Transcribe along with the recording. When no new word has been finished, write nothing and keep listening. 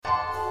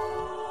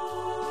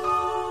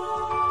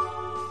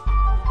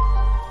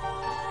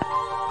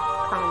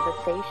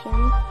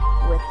Conversations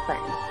with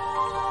Friends.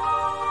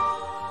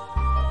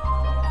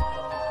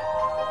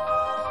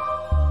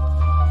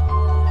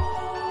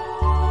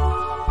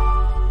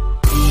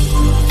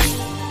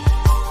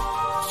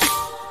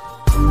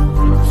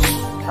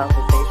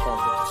 Conversations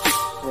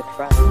with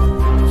Friends.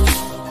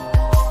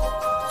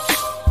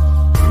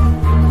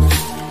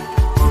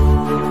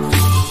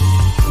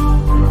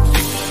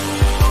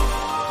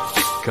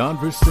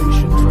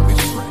 Conversations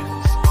with Friends.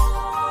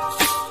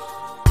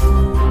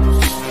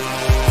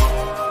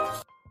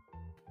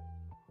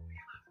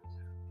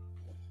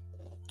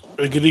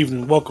 Good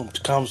evening. Welcome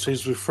to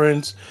Conversations with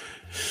Friends.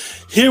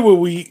 Here where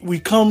we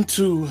come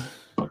to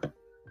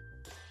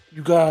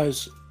you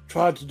guys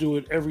try to do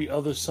it every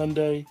other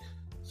Sunday.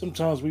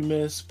 Sometimes we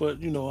miss, but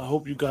I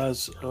hope you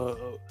guys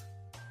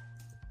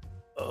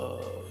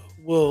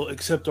will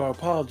accept our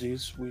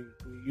apologies. We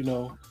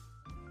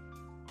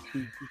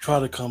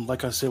try to come,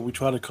 like I said, we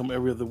try to come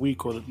every other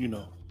week or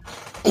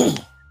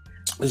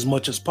as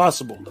much as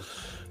possible.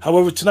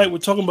 However, tonight we're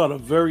talking about a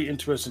very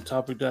interesting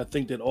topic that I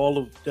think that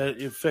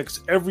that affects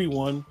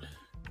everyone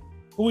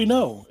who we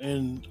know.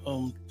 And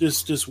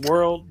this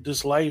world,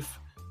 this life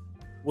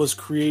was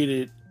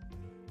created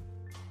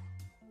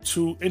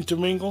to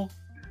intermingle,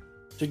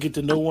 to get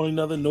to know one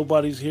another.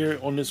 Nobody's here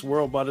on this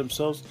world by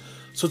themselves.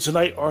 So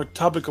tonight our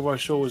topic of our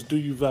show is, do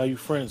you value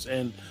friends?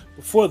 And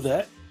before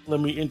that, let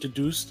me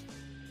introduce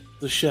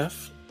the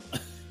chef,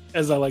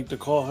 as I like to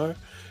call her.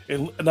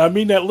 And I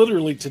mean that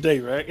literally today,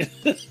 right?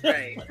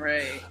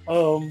 Right.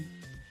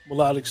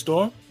 Melodic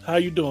Storm, how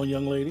you doing,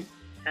 young lady?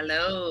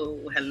 Hello.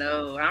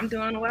 I'm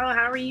doing well.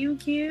 How are you,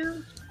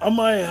 Q? I'm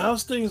like,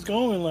 how's things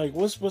going? Like,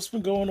 what's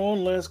been going on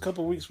the last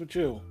couple of weeks with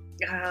you?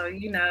 Oh,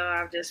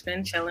 I've just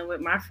been chilling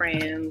with my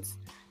friends.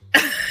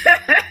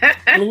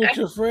 Chilling with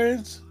your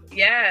friends?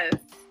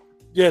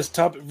 Yes.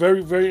 Topic,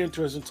 very, very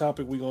interesting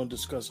topic we're going to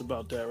discuss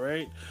about that,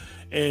 right?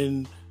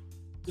 And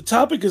the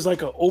topic is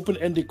like an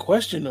open-ended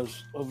question of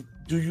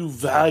do you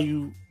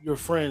value your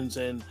friends?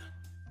 And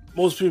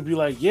most people be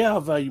like, yeah, I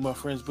value my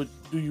friends, but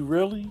do you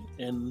really?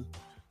 And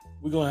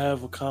we're going to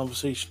have a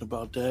conversation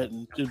about that,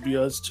 and it'll be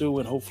us too,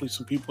 and hopefully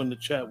some people in the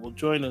chat will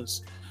join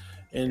us,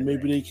 and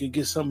maybe they can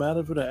get something out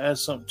of it or add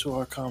something to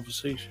our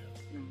conversation.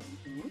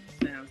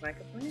 Mm-hmm. Sounds like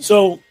a plan.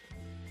 So,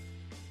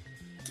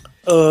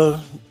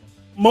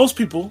 most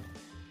people,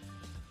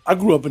 I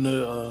grew up in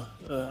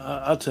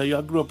I'll tell you,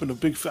 I grew up in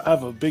I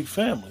have a big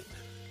family.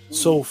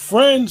 So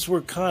friends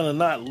were kind of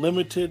not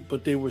limited,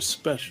 but they were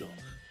special.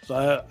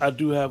 So I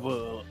do have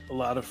a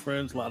lot of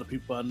friends, a lot of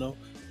people I know,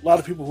 a lot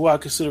of people who I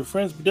consider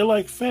friends, but they're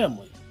like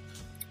family.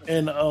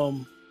 And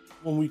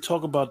when we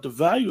talk about the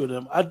value of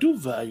them, I do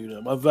value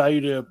them. I value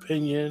their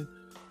opinion.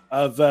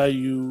 I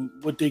value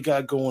what they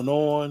got going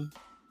on.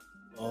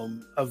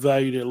 I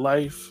value their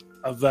life.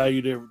 I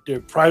value their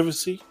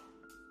privacy.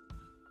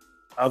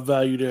 I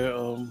value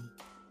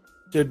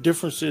their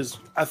differences.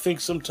 I think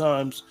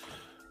sometimes,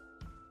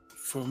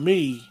 for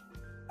me,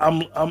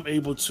 I'm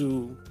able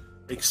to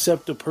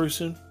accept a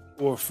person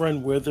or a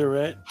friend where they're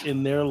at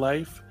in their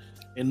life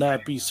and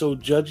not be so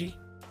judgy,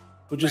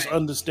 but just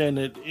understand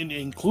that,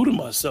 including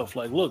myself.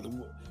 Like, look,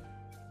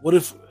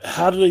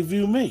 how do they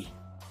view me?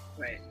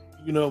 Right.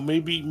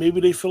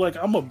 Maybe they feel like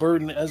I'm a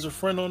burden as a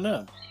friend on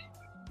them,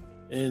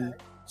 and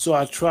so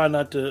I try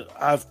not to.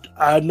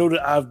 I know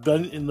that I've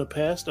been in the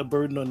past a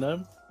burden on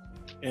them,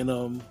 and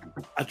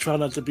I try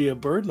not to be a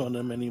burden on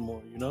them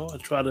anymore. I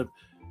try to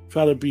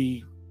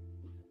be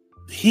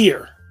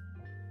here.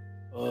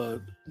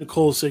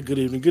 Nicole said good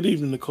evening. Good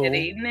evening, Nicole. Good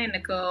evening,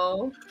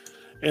 Nicole.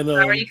 And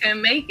how are you gonna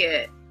make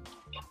it?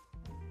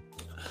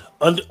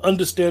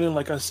 Understanding,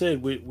 like I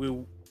said,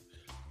 with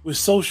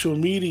social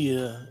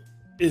media,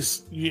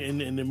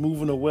 and they're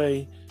moving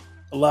away.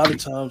 A lot of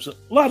times, a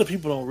lot of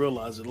people don't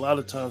realize it. A lot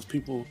of times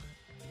people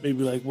may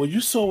be like, well,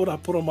 you saw what I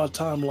put on my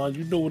timeline.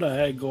 You know what I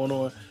had going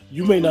on.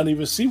 You may not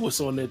even see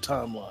what's on their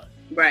timeline.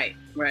 Right.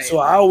 So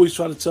I always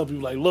try to tell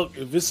people, like, look,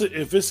 if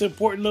it's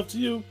important enough to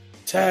you,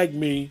 tag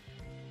me,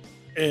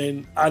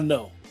 and I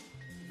know,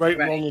 right,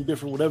 wrong, and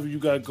different, whatever you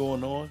got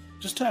going on,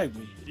 just tag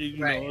me.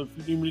 If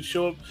you need me to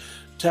show up,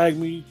 tag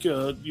me,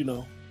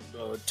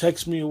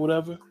 text me or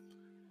whatever.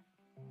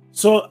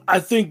 So I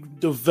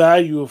think the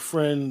value of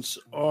friends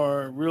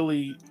are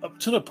really up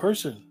to the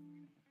person.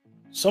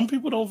 Some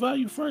people don't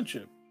value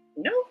friendship.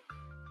 No,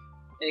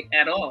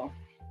 at all.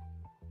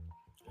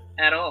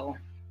 I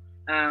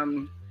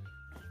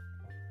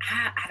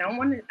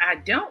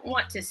don't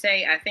want to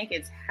say I think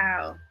it's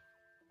how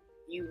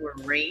you were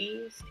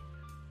raised,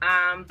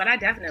 but I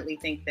definitely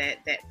think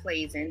that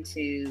plays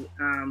into.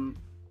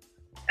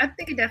 I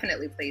think it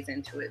definitely plays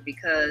into it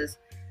because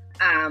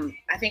I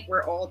think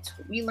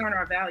we learn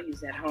our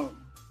values at home,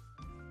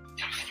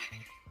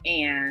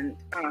 and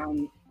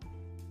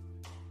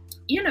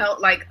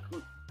like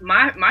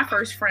my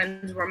first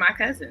friends were my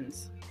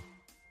cousins.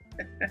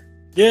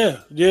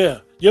 Yeah.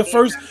 Your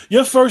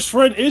first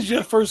friend is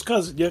your first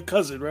cousin, your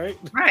cousin, right?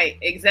 Right,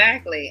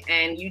 exactly.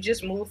 And you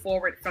just move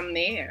forward from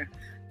there.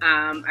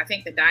 I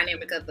think the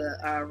dynamic of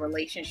the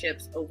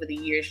relationships over the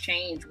years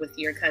change with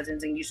your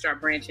cousins, and you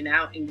start branching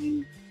out and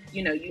you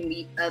you know, you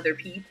meet other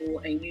people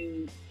and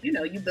you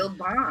build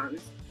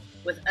bonds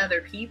with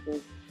other people.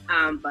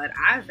 But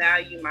I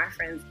value my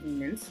friends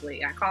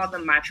immensely. I call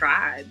them my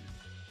tribe.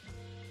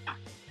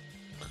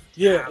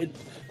 Yeah,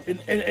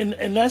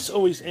 and that's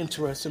always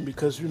interesting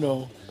because, you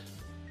know,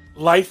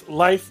 life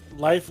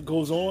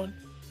goes on.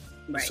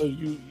 Right. So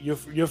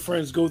your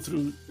friends go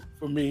through,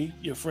 for me,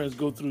 your friends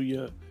go through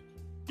your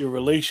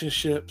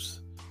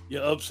relationships,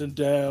 your ups and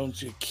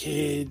downs, your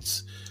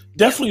kids,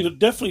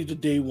 definitely the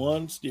day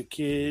ones, your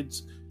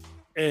kids,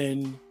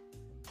 and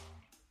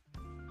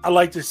I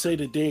like to say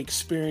that they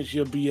experience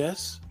your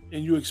BS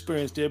and you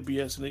experience their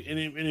BS, and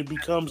it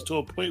becomes to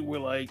a point where,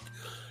 like,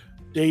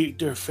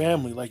 they're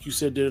family, like you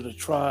said, they're the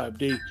tribe.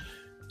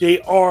 They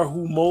are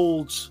who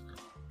molds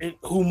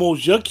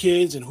your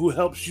kids and who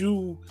helps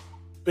you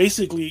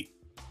basically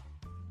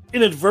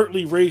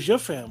inadvertently raise your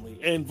family,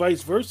 and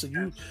vice versa.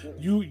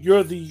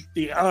 You're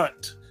the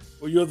aunt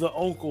or you're the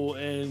uncle,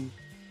 and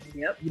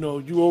Yep. you know,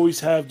 you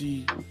always have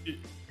I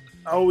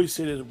always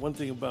say that one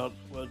thing about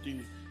the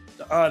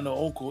aunt and the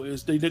uncle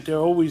is they're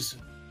always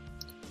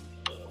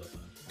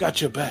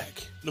got your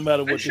back, no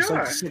matter what. For It's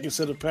like the sure. second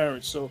set of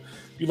parents. So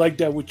you like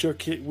that with your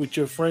kid, with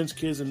your friends'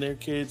 kids and their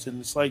kids, and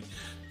it's like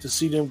to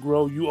see them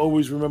grow. You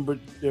always remember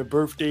their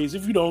birthdays.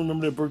 If you don't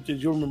remember their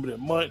birthdays, you'll remember their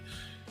month.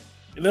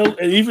 And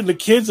even the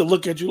kids will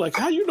look at you like,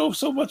 "How you know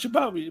so much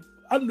about me?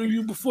 I knew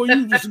you before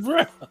you was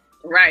around."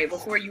 Right,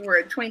 before you were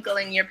a twinkle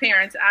in your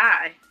parents'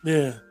 eye.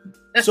 Yeah.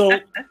 So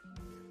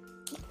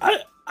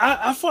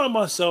I find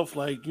myself,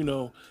 like, you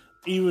know,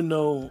 even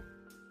though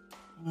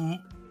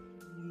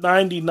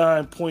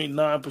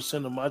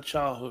 99.9% of my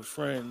childhood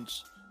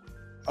friends,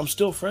 I'm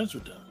still friends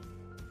with them.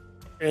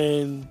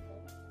 And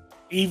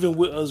even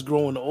with us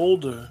growing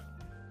older,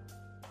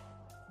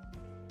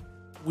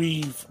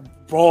 we've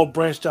all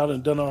branched out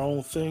and done our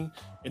own thing.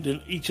 And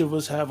then each of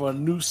us have a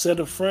new set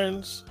of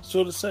friends,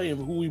 so to say,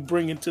 and who we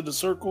bring into the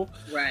circle.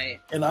 Right.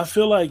 And I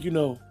feel like, you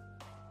know,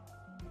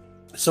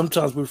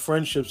 sometimes with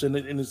friendships, and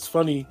it's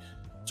funny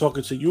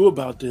talking to you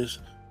about this,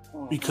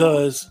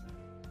 because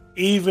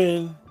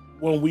even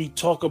when we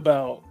talk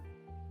about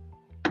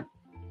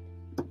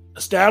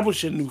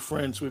establishing new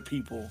friends with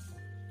people,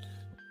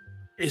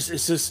 it's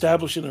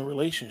establishing a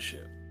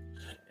relationship.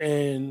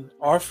 And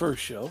our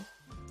first show,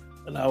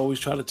 and I always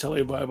try to tell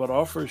everybody about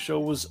our first show,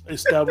 was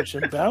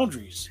establishing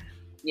boundaries.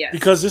 Yes.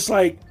 Because it's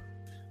like,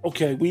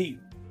 okay,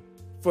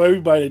 for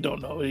everybody that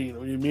don't know, you know,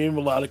 me and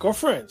Melodic are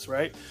friends,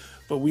 right?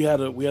 But we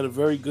had a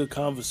very good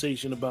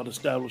conversation about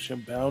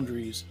establishing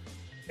boundaries,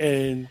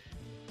 and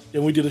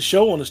then we did a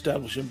show on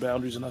establishing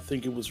boundaries, and I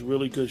think it was a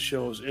really good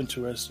show. It was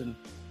interesting,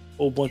 a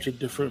whole bunch of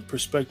different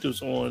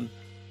perspectives on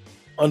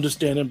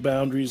understanding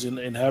boundaries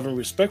and having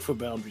respect for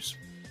boundaries.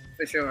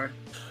 For sure.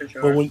 For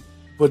sure.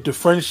 But the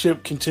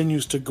friendship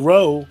continues to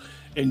grow,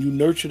 and you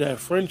nurture that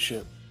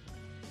friendship,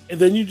 and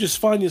then you just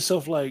find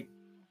yourself like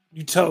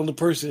you telling the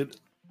person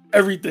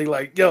everything,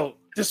 like, "Yo,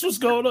 this was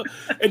going on,"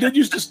 and then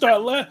you just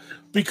start laughing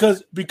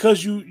because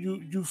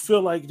you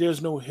feel like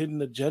there's no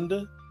hidden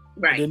agenda.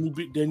 Right. And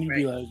then you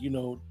be Right. like, you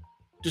know,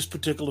 this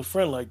particular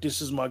friend, like, this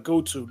is my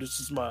go-to.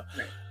 This is my,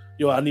 Right.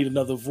 yo, I need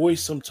another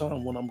voice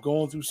sometime when I'm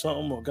going through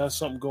something or got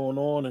something going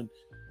on, and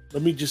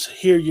let me just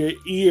hear your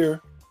ear.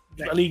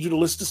 Right. I need you to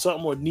listen to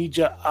something, or need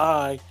your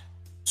eye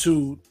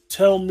to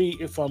tell me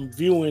if I'm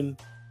viewing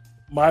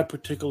my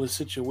particular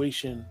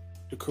situation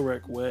the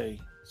correct way.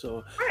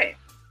 So Right.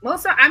 Well,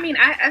 so I mean,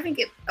 I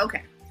think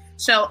okay.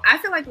 So I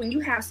feel like when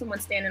you have someone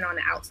standing on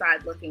the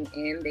outside looking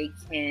in, they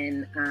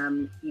can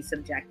be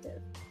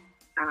subjective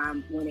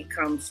when it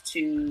comes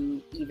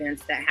to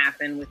events that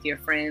happen with your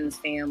friends,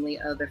 family,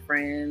 other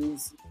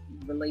friends,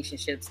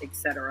 relationships,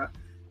 etc.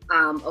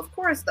 Of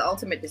course, the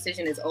ultimate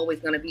decision is always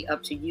going to be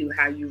up to you,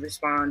 how you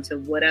respond to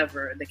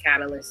whatever the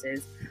catalyst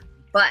is.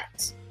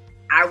 But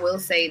I will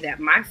say that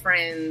my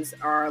friends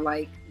are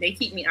like, they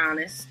keep me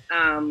honest.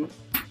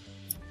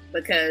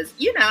 Because,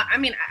 you know, I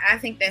mean, I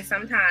think that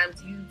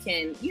sometimes you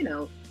can, you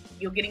know,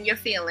 you'll get in your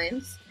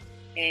feelings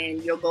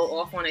and you'll go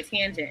off on a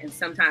tangent. And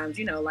sometimes,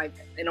 you know, like,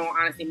 in all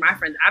honesty, my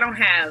friends, I don't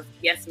have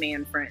yes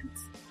man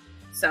friends.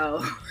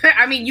 So,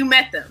 I mean, you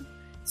met them.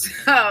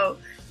 So,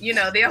 you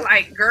know, they're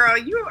like, "Girl,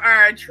 you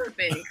are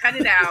tripping. Cut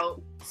it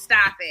out.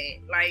 Stop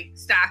it. Like,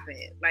 stop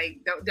it. Like,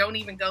 don't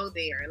even go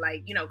there.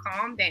 Like, you know,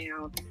 calm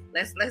down.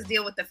 Let's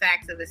deal with the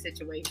facts of the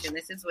situation.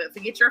 This is what,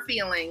 forget your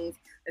feelings.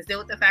 Let's deal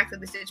with the facts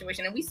of the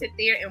situation." And we sit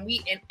there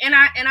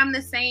and I'm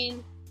the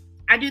same.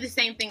 I do the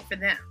same thing for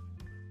them.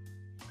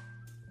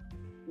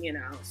 You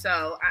know,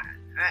 so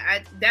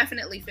I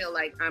definitely feel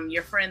like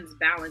your friends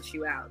balance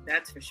you out.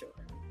 That's for sure.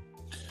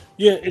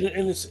 yeah,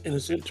 and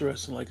it's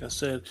interesting. Like I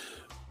said,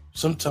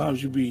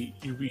 sometimes you be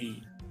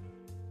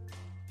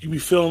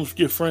feeling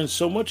your friends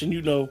so much, and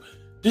you know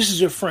this is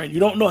your friend. You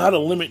don't know how to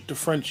limit the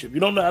friendship. You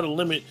don't know how to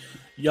limit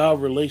y'all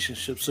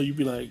relationship. So you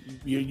be like,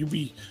 you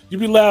be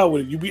loud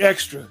with it. You be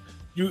extra.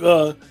 You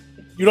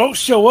don't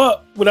show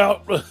up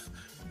without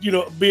you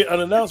know, being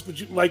unannounced. But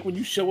you, like, when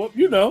you show up,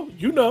 you know,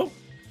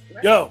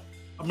 Right. yo,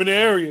 I'm in the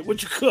area.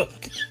 What you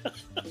cook?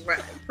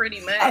 Right,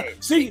 pretty much.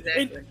 See,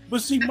 exactly.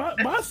 but see,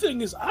 my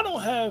thing is,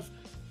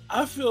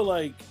 I feel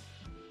like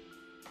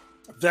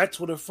that's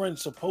what a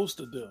friend's supposed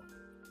to do.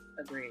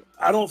 Agreed.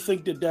 I don't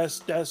think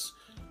that's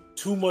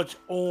too much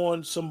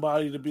on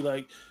somebody to be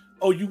like,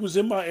 oh, you was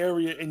in my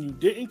area and you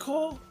didn't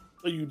call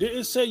or you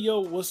didn't say, yo,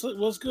 what's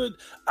good.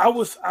 I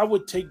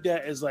would take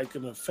that as like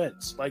an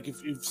offense. Like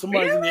if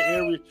somebody's in your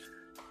area.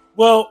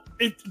 Well,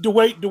 the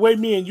way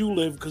me and you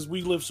live, because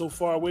we live so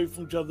far away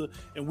from each other,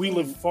 and we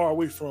live far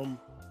away from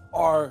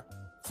our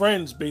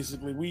friends.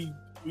 Basically, we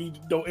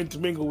don't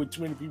intermingle with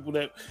too many people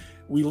that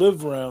we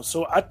live around.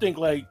 So I think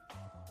like,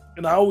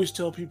 and I always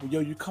tell people, yo,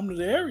 you come to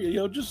the area,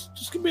 yo, just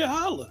give me a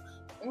holler.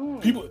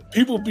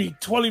 People be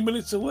 20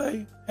 minutes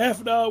away,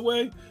 half an hour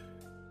away,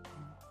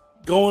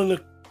 going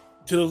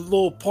to the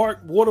little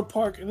water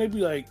park, and they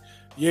be like,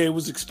 yeah, it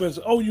was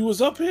expensive. Oh, you was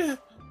up here?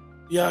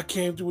 Yeah, I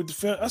came through with the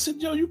family. I said,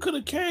 yo, you could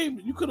have came.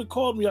 You could have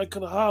called me. I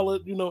could have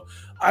hollered. You know,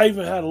 I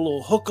even had a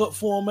little hookup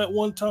for them at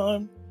one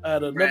time. I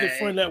had another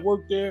friend that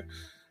worked there.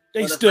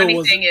 The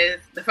funny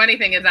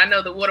thing is, I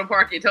know the water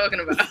park you're talking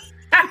about.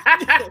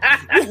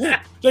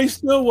 They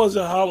still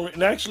wasn't hollering.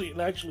 And actually,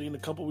 in a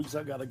couple of weeks,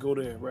 I got to go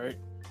there, right?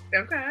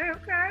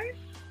 Okay.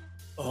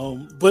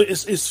 But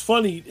it's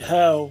funny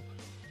how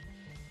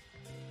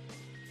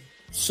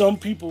some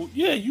people,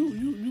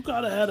 you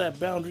gotta have that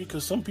boundary,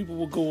 because some people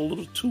will go a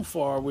little too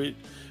far with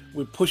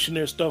pushing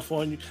their stuff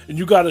on you, and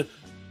you gotta,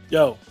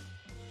 yo,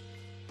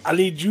 I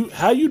need you.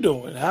 How you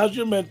doing? How's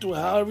your mental?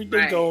 How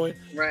everything going?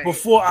 Right.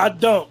 Before I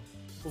dump,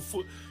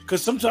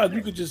 because sometimes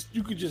you could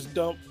just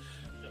dump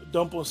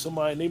on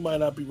somebody, and they might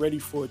not be ready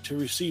for it to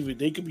receive it.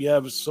 They could be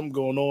having something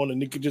going on,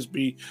 and it could just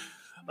be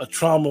a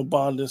trauma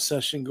bonding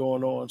session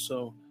going on.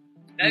 So,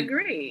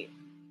 agreed.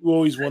 You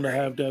always want to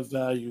have that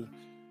value.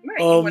 Right,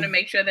 you want to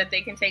make sure that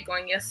they can take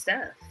on your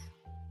stuff.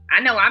 I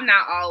know I'm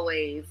not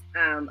always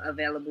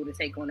available to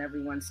take on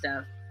everyone's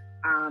stuff.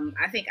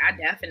 I think I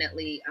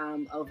definitely,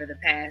 over the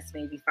past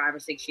maybe 5 or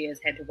 6 years,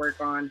 had to work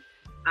on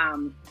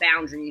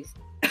boundaries,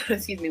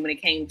 excuse me, when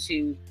it came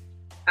to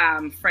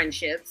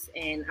friendships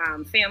and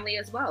family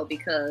as well,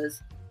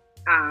 because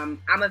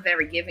I'm a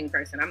very giving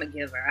person. I'm a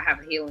giver. I have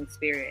a healing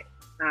spirit.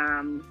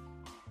 A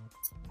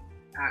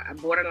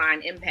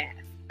borderline empath.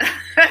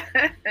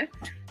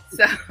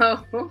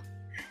 So...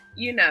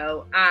 you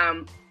know,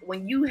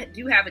 when you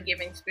do have a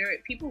giving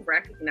spirit, people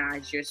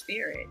recognize your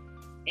spirit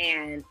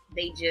and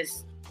they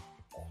just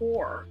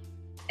pour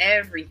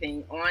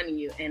everything on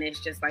you. And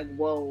it's just like,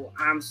 whoa,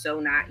 I'm so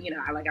not,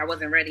 I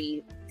wasn't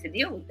ready to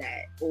deal with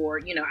that. Or,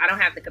 I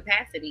don't have the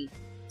capacity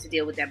to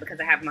deal with that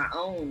because I have my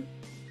own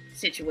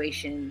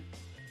situation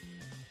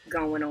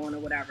going on or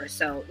whatever.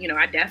 So,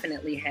 I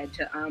definitely had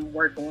to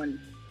work on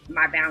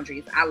my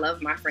boundaries. I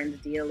love my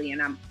friends dearly, and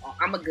I'm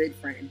a good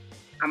friend.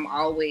 I'm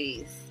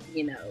always,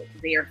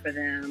 there for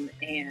them,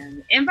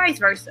 and vice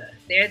versa.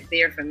 They're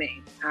there for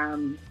me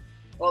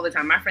all the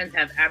time. My friends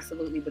have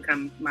absolutely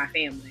become my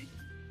family.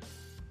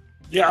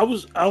 Yeah, I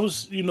was,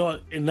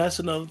 and that's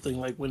another thing.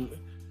 Like when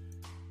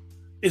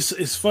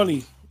it's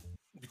funny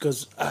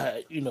because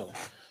the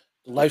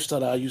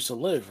lifestyle I used to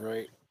live,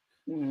 right?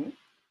 Mm-hmm.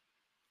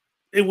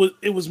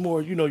 It was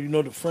more,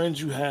 the friends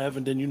you have,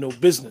 and then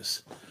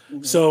business.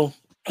 Mm-hmm. So,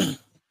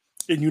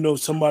 and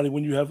somebody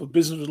when you have a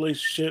business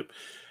relationship.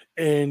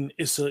 And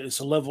it's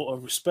a level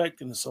of respect,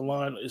 and it's a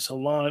line,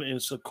 and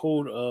it's a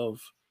code of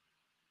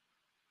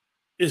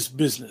it's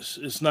business.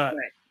 It's not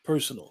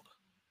personal.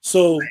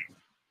 So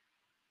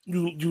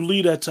you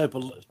leave that type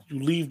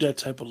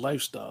of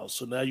lifestyle.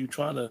 So now you're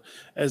trying to,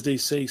 as they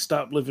say,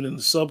 stop living in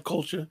the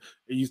subculture,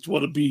 and you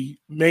want to be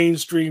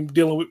mainstream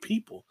dealing with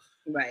people.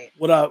 Right.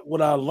 What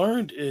I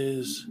learned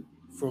is,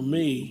 for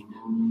me,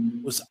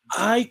 was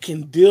I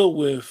can deal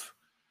with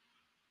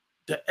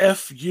the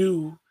F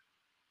you,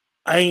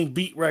 I ain't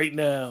beat right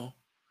now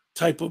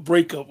type of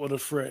breakup with a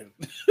friend.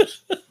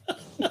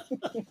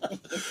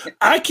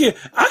 I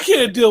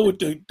can't deal with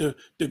the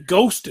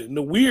ghosting,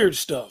 the weird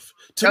stuff.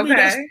 To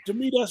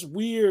me that's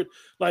weird.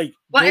 Like,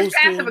 well, ghosting, it's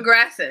passive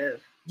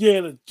aggressive.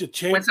 Yeah, the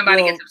change when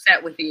somebody gets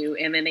upset with you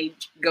and then they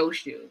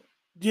ghost you.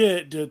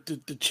 Yeah,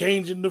 the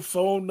changing the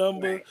phone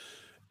number,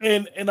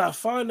 and I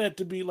find that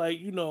to be like,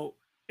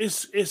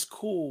 it's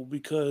cool,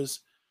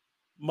 because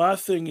my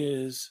thing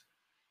is,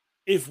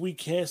 if we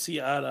can't see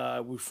eye to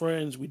eye, we're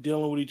friends, we're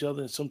dealing with each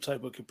other in some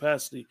type of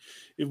capacity.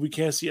 If we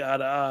can't see eye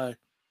to eye,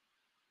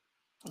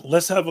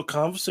 let's have a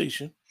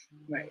conversation.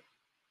 Right.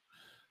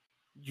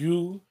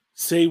 You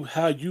say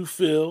how you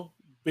feel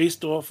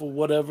based off of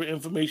whatever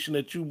information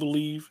that you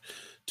believe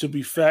to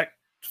be fact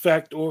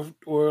or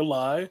a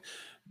lie.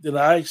 Then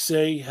I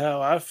say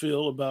how I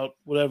feel about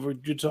whatever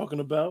you're talking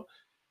about.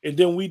 And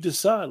then we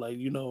decide, like,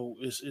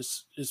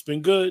 it's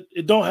been good.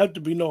 It don't have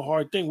to be no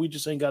hard thing. We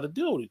just ain't got to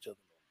deal with each other.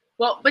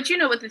 Well, but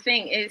what the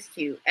thing is,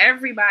 Q,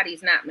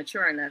 everybody's not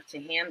mature enough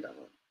to handle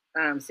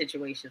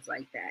situations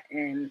like that.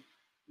 And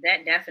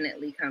that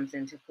definitely comes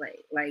into play.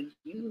 Like,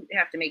 you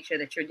have to make sure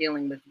that you're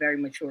dealing with very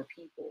mature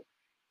people.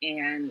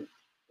 And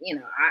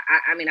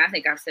I mean, I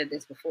think I've said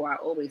this before. I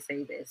always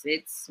say this.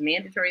 It's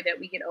mandatory that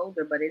we get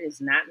older, but it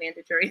is not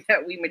mandatory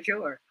that we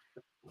mature.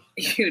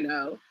 you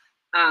know.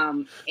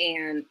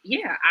 And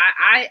yeah,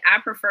 I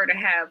prefer to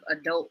have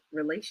adult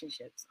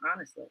relationships,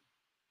 honestly.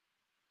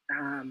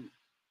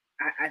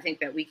 I think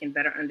that we can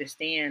better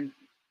understand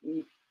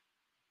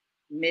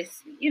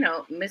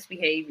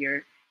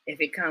misbehavior if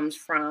it comes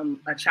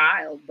from a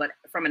child, but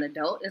from an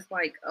adult, it's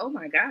like, oh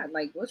my God,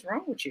 like what's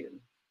wrong with you?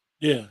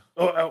 Yeah,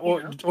 or You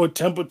or know? or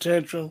temper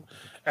tantrum,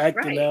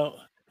 acting Right. out,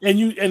 and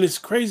it's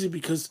crazy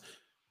because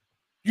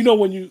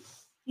when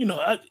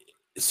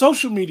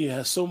social media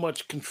has so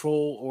much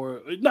control,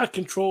 or not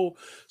control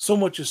so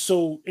much, is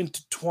so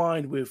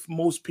intertwined with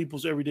most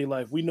people's everyday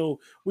life. We know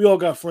we all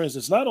got friends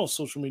that's not on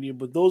social media,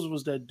 but those of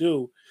us that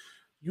do,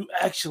 you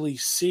actually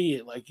see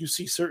it. Like, you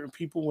see certain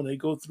people when they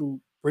go through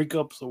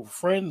breakups or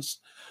friends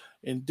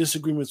and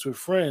disagreements with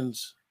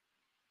friends,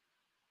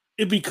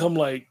 it become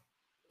like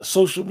a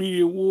social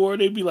media war.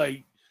 They be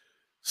like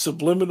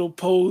subliminal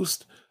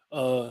post,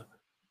 uh,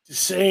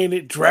 saying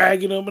it,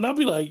 dragging them, and I'll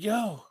be like,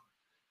 yo,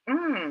 it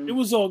Mm.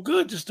 was all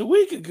good just a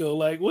week ago.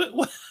 Like,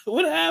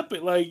 what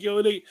happened? Like,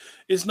 yo,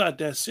 it's not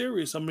that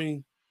serious. I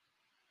mean,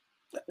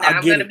 I Now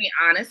I'm get gonna it. be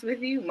honest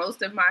with you.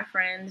 Most of my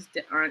friends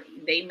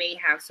aren't. They may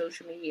have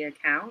social media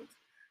accounts,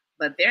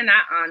 but they're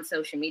not on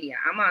social media.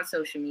 I'm on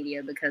social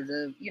media because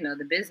of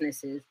the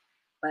businesses,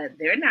 but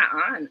they're not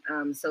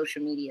on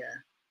social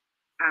media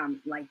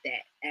like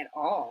that at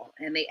all,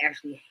 and they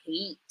actually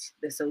hate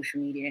the social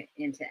media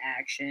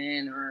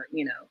interaction or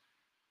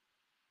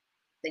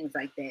things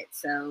like that.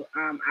 So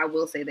I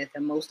will say that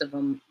the most of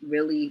them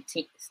really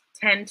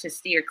tend to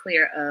steer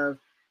clear of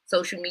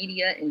social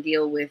media and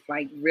deal with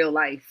like real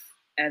life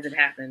as it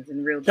happens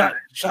in real time.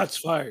 Shots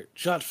fired.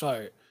 Shots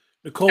fired.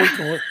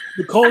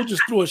 Nicole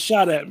just threw a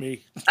shot at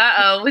me.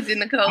 Oh, what did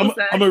Nicole I'm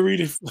say? gonna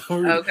read it. I'm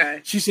gonna read it.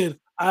 Okay. She said,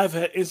 "I've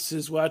had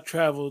instances where I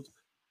traveled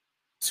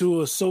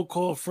to a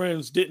so-called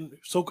friends didn't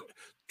so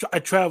I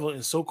traveled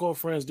and so-called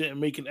friends didn't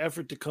make an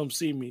effort to come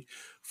see me.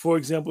 For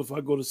example, if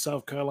I go to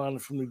South Carolina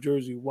from New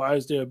Jersey, why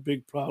is there a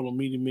big problem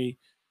meeting me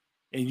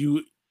and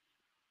you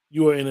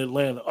are in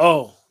Atlanta?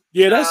 Oh,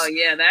 yeah, Oh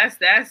yeah, that's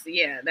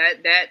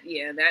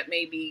yeah, that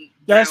may be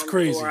that's grounds for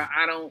crazy.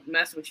 I don't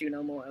mess with you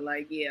no more.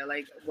 Like, yeah,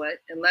 like what?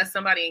 Unless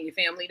somebody in your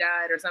family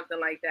died or something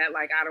like that,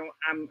 like I don't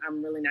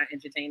I'm really not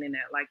entertaining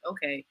that. Like,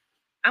 okay,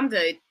 I'm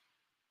good.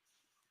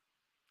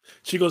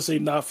 She gonna say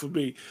not for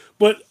me.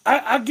 But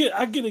I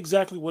get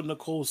exactly what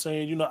Nicole's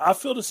saying. I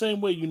feel the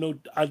same way.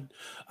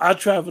 I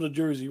travel to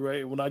Jersey,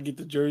 right? When I get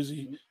to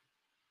Jersey, Mhm.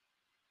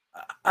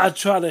 I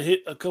try to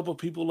hit a couple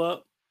people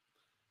up.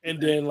 And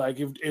Okay. then, like,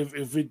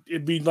 if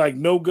it be like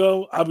no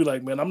go, I'll be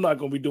like, man, I'm not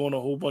gonna be doing a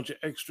whole bunch of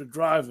extra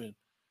driving.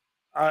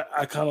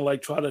 I kind of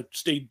like try to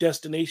stay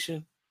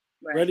destination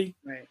Right, ready,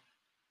 right,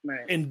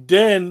 right. and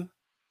then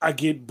I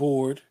get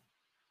bored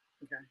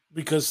Okay.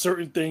 because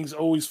certain things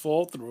always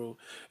fall through,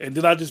 and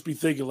then I just be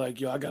thinking like,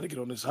 yo, I got to get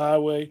on this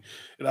highway,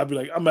 and I'll be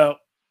like, I'm out,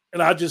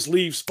 and I just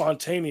leave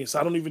spontaneous.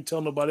 I don't even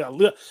tell nobody I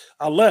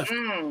left,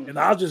 Mm. and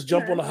I'll just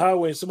jump on Okay. the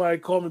highway, and somebody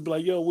call me, be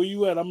like, yo, where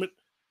you at? I'm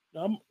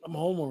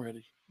home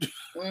already.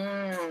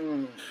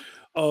 Mm.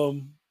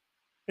 Um,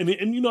 and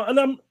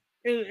I'm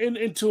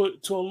and to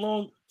a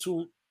long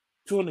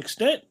to an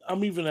extent,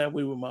 I'm even that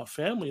way with my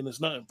family, and it's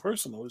nothing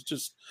personal. It's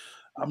just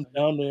I'm Okay.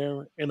 down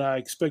there and I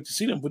expect to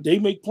see them, but they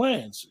make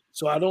plans,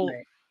 so I don't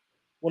Right,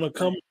 want to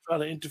come right, and try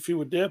to interfere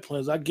with their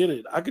plans. I get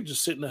it. I could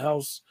just sit in the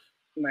house,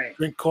 right.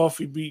 drink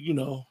coffee,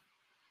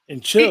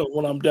 and See, chill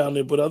when I'm down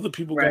there. But other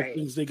people got right.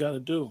 things they got to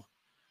do.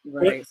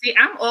 But Right. See,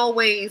 I'm all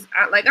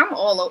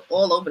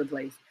over the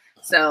place.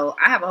 So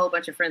I have a whole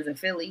bunch of friends in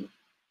Philly.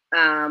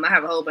 I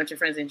have a whole bunch of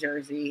friends in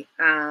Jersey.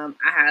 I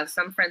have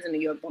some friends in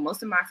New York, but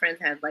most of my friends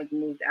have like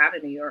moved out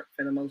of New York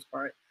for the most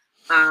part.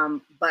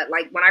 But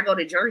like when I go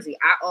to Jersey,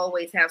 I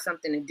always have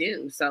something to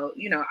do. So,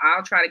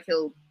 I'll try to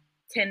kill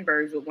 10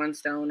 birds with one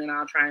stone, and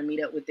I'll try and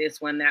meet up with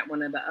this one, that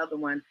one, or the other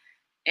one.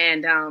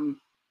 And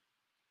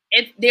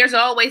there's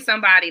always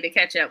somebody to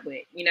catch up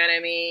with. You know what I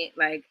mean?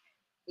 Like,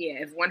 yeah,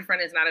 if one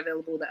friend is not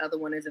available, the other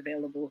one is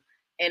available.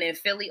 And in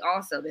Philly,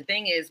 also, the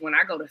thing is, when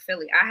I go to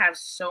Philly, I have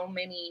so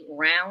many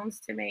rounds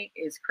to make.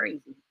 It's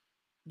crazy.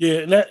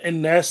 yeah,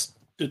 and that's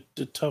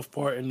the tough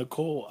part. And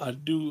Nicole, I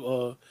do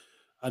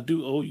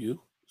owe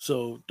you,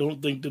 so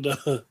don't think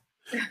that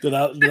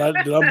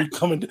that I'm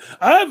becoming.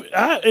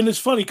 And it's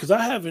funny because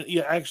I haven't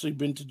actually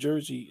been to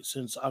Jersey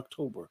since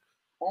October.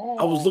 Oh.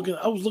 I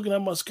was looking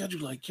at my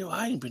schedule like, yo,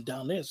 I ain't been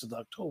down there since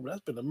October.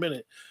 That's been a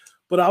minute.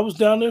 But I was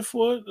down there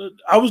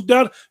I was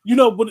down,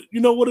 but you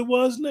know what it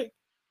was, Nick?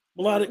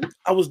 Melodic. Mhm.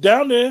 I was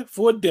down there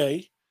for a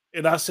day,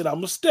 and I said I'm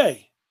gonna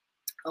stay.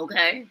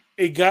 Okay.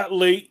 It got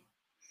late.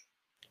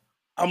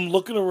 I'm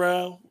looking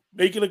around,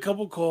 making a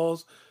couple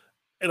calls,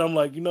 and I'm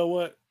like, you know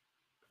what?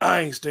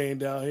 I ain't staying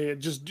down here.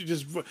 Just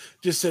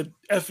said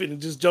F it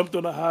and just jumped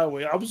on the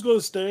highway. I was gonna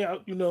stay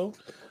out, Mm.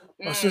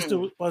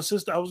 my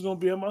sister, I was gonna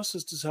be at my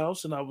sister's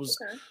house, and I was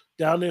Okay.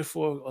 down there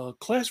for a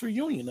class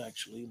reunion,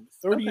 actually,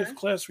 30th Okay.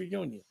 class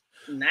reunion.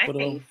 But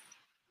Nice.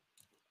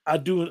 I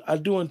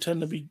do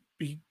intend to be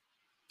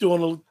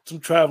doing some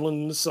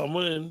traveling in the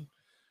summer. And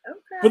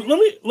Okay. but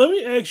let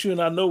me ask you,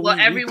 and I know Well,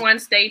 everyone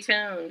stay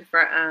tuned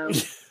for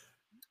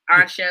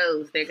our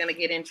shows. They're gonna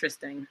get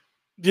interesting.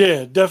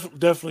 yeah,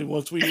 definitely.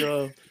 Once we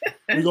Once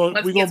we're it gonna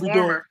gets be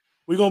doing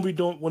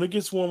warmer. when it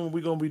gets warmer,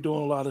 we're gonna be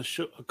doing a lot of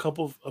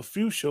a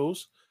few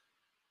shows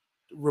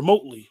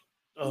remotely.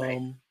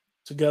 Right.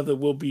 Together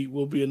we'll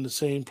be in the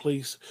same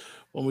place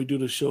when we do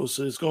the show.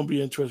 So it's gonna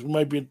be interesting. We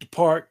might be at the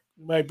park,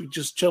 we might be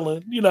just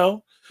chilling, you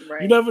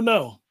Right. never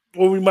know.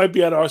 Or we might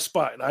be at our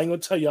spot. And I ain't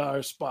gonna tell you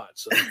our spot.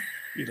 So,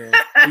 we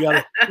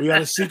got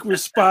a secret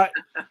spot,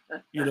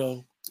 you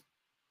know.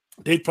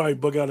 They'd probably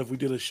bug out if we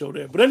did a show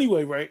there. But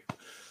anyway, right?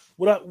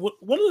 One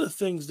of the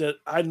things that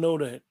I know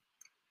that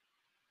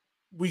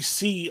we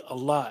see a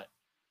lot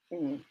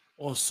Mhm.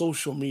 on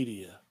social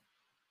media,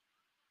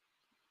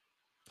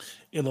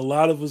 and a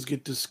lot of us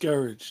get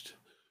discouraged,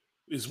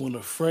 is when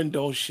a friend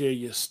don't share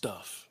your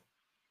stuff.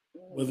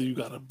 Whether you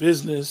got a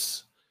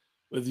business,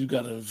 whether you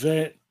got an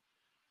event,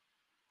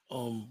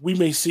 we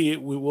may see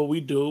it with what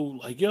we do,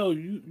 like, yo,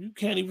 you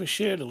can't even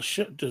share the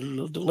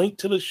link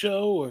to the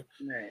show. Or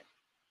Right.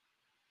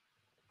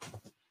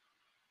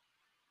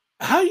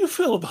 how you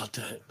feel about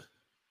that?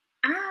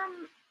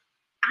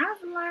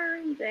 I've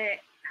learned that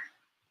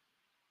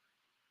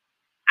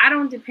I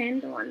don't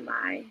depend on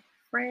my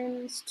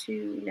friends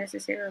to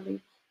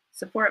necessarily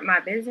support my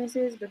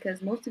businesses,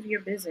 because most of your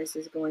business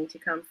is going to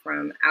come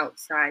from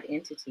outside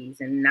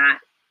entities and not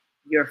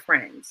your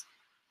friends.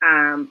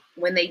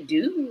 When they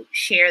do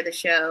share the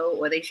show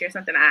or they share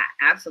something, I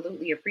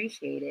absolutely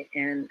appreciate it.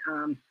 And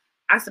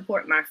I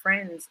support my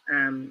friends'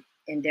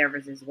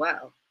 endeavors as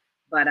well.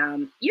 But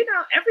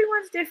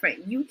everyone's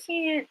different. You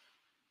can't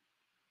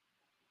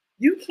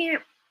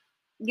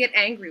get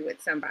angry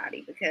with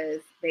somebody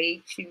because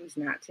they choose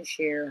not to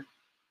share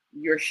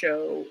your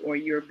show or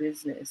your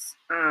business.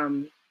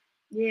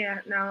 Yeah,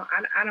 no,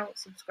 I don't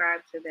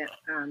subscribe to that.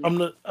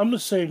 I'm the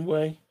same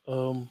way.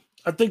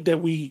 I think that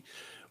we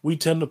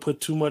tend to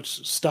put too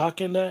much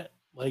stock in that,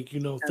 like,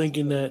 thinking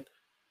Absolutely. that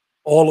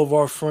all of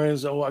our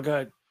friends. Oh, I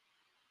got,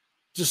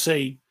 just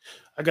say,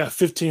 I got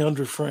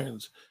 1,500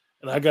 friends,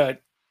 and I got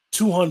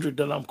 200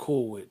 that I'm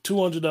cool with,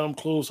 200 that I'm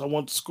close. I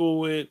went to school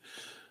with.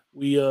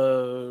 We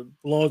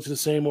belong to the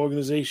same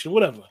organization,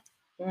 whatever.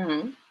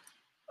 Hmm.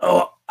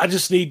 Oh, I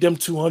just need them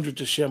 200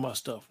 to share my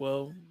stuff.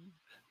 Well,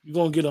 you're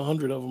gonna get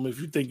 100 of them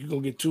if you think you're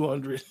gonna get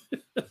 200.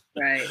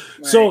 Right, right,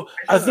 So for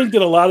I sure. think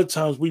that a lot of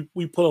times we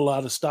put a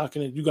lot of stock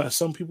in it. You got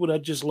some people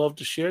that just love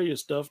to share your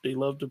stuff. They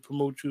love to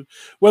promote you,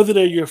 whether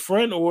they're your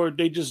friend or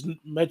they just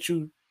met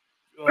you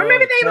Or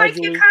maybe they like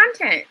your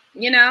casually.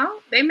 content.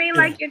 They may Yeah,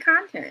 like your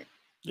content.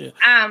 yeah.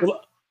 Um,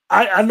 Well,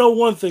 I know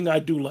one thing I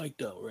do like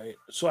though, right?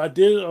 So I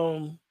did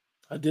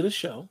a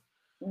show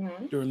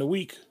mhm. during the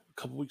week a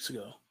couple weeks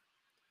ago,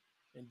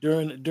 and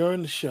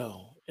during the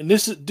show, and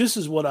this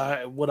is what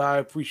I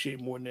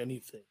appreciate more than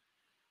anything.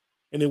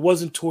 And it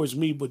wasn't towards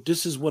me, but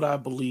this is what I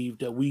believe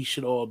that we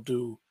should all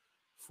do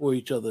for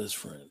each other as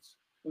friends.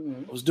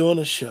 Mhm. I was doing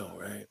a show,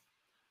 right?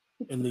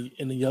 And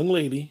the young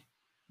lady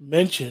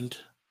mentioned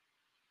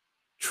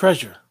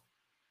Treasure.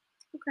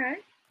 Okay.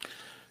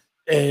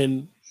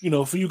 And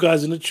for you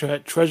guys in the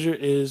chat, Treasure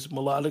is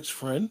Melodic's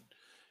friend,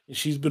 and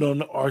she's been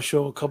on our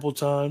show a couple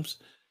times.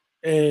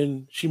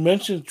 And she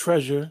mentioned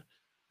Treasure,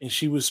 and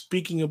she was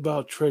speaking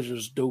about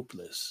Treasure's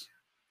dopeness.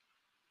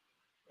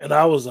 And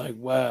I was like,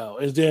 wow.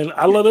 And then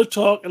I let her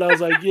talk, and I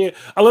was like, yeah,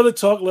 I let her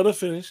talk, let her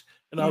finish.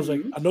 And I was like,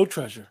 Mhm. I know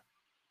Treasure.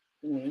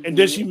 And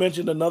then she Mhm.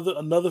 mentioned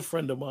another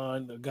friend of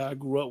mine, a guy I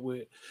grew up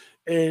with.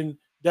 And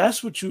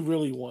that's what you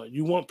really want.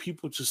 You want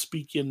people to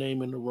speak your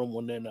name in the room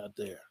when they're not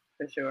there.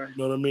 For sure. You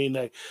know what I mean?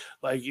 Like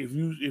if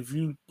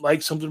you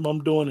like something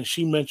I'm doing, and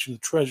she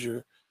mentioned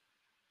Treasure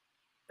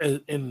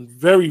in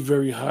very,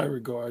 very high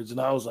regards, and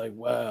I was like,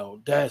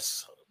 wow,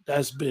 that's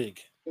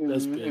big.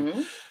 That's big.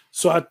 Mhm.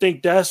 So I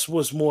think that's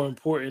what's more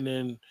important.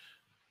 And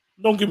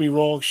don't get me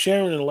wrong,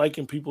 sharing and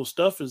liking people's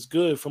stuff is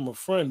good from a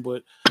friend,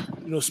 but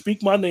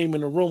speak my name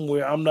in a room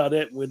where I'm not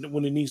at when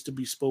it needs to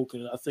be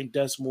spoken. I think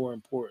that's more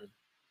important.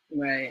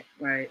 Right,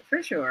 right.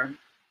 For sure.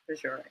 For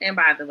sure. And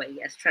by the way,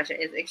 yes, Tresha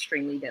is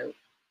extremely dope.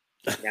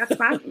 That's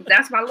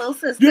my little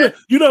sister.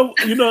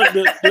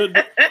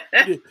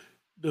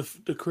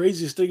 The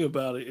craziest thing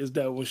about it is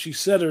that when she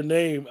said her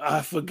name,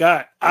 I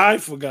forgot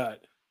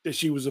that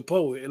she was a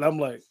poet, and I'm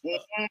like,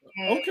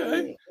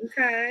 okay, Mhm.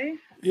 Okay.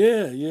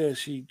 yeah, yeah.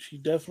 She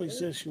definitely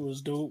said she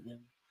was dope, and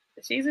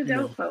She's a you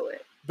know, dope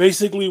poet.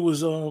 basically was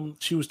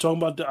she was talking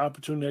about the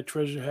opportunity that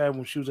Treasure had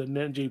when she was at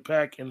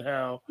NJ and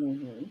how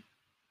Mhm.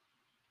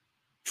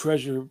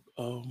 Treasure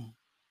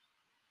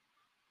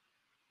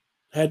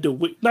had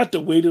the not the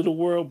weight of the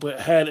world, but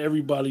had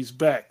everybody's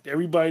back.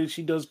 Everybody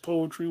she does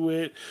poetry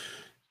with,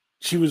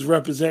 she was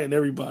representing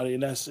everybody,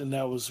 and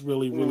that was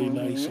really, really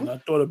nice. And Mhm. I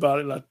thought about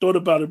it, and I thought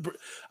about it.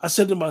 I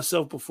said to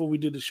myself before we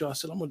did the show, I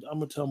said I'm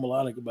gonna tell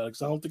Melodic about it,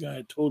 because I don't think I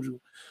had told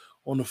you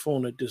on the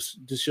phone that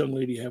this young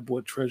lady had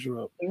brought Treasure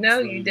up. It No,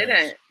 was you really nice.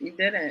 didn't. You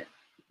didn't.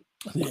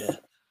 Yeah.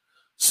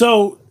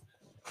 So,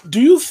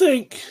 do you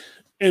think?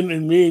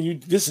 and me and you,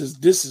 this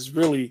is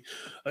really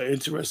an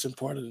interesting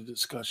part of the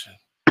discussion.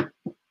 Do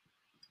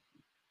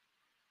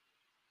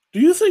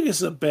you think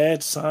it's a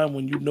bad sign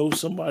when you know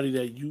somebody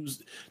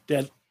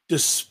that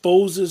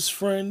disposes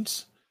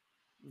friends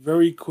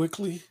very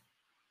quickly?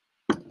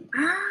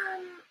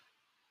 Um,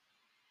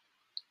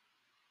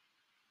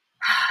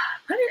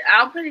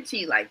 I'll put it to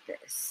you like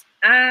this.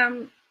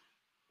 So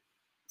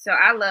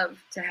I love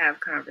to have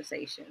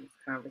conversations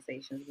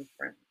with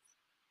friends.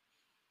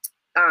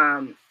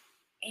 Um,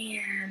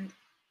 and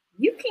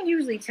you can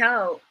usually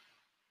tell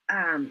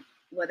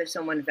whether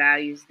someone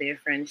values their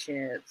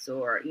friendships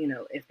or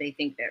if they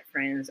think that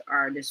friends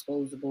are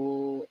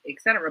disposable,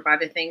 etc., by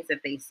the things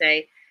that they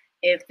say.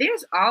 If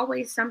there's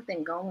always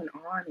something going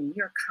on and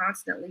you're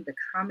constantly the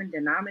common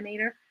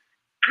denominator,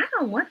 I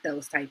don't want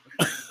those type of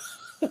friends.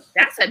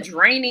 That's a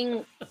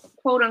draining,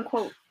 quote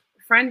unquote,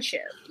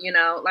 friendship.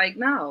 Like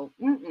no,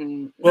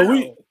 Well,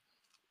 we no.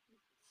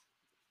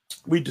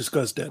 we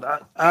discussed that.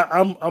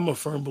 I'm a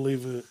firm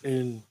believer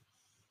in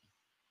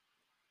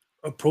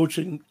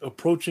approaching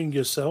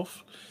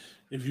yourself.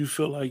 If you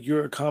feel like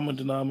you're a common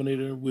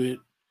denominator with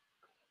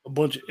a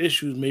bunch of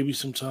issues, maybe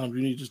sometimes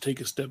you need to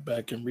take a step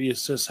back and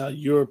reassess how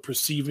you're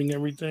perceiving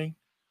everything.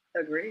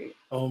 Agreed.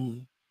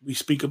 We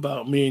speak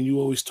about, me and you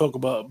always talk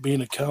about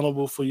being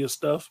accountable for your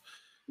stuff,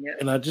 Yep.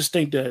 and I just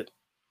think that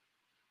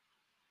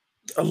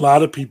a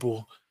lot of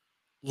people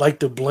like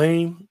to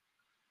blame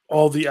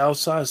all the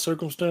outside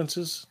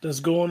circumstances that's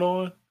going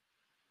on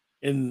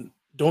and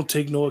don't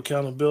take no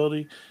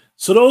accountability.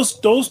 So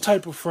those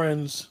type of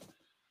friends,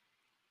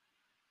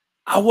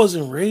 I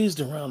wasn't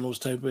raised around those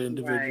type of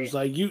individuals.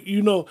 Right. Like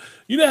you know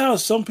how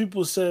some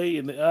people say,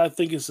 and I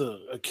think it's a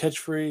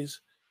catchphrase.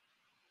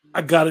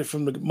 I got it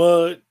from the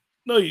mud.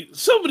 No,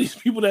 some of these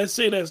people that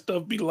say that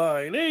stuff be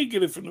lying. They ain't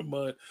get it from the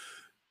mud.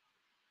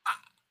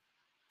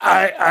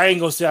 I ain't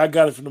gonna say I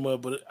got it from the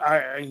mud, but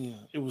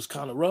it was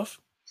kind of rough.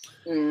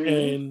 Hmm.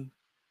 And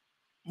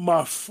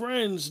my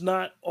friends,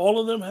 not all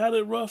of them had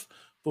it rough,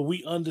 but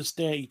we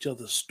understand each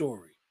other's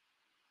story.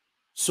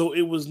 So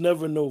it was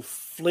never no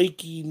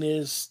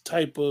flakiness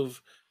type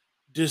of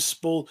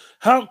dispose.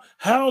 How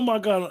am I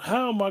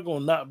gonna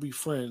not be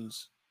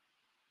friends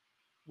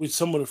with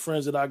some of the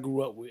friends that I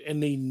grew up with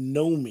and they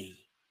know me?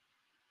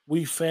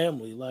 We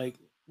family, like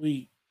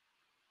we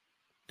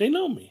they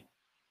know me.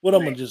 What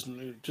I'm gonna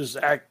Right. just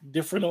act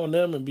different on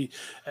them and be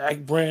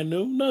act brand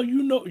new? No,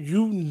 you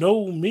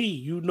know me.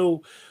 You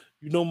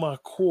know my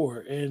core,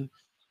 and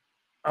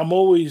I'm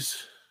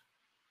always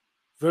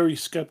very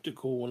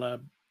skeptical when I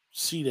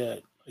see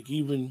that. Like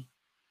even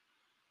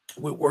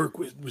with work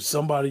with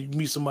somebody, you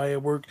meet somebody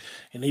at work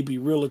and they be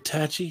real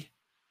attachy,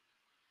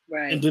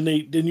 and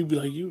Right. then you be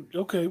like, you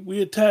okay?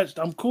 We attached.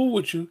 I'm cool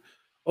with you.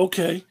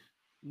 Okay,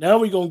 now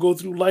we gonna go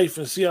through life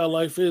and see how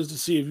life is to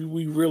see if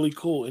we really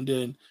cool. And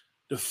then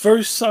the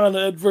first sign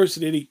of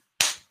adversity,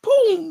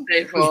 boom,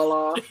 They they fall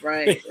off.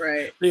 Right. they,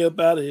 Right. they up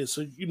out of here.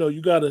 So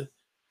you gotta.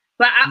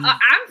 But Mm,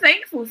 I'm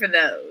thankful for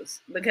those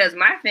because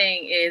my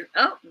thing is,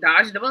 oh,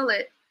 dodge the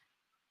bullet,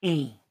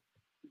 mm,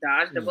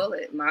 dodge the mm.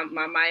 bullet. My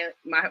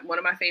one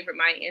of my favorite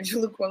Maya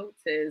Angelou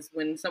quotes is,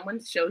 "When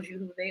someone shows you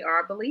who they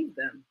are, believe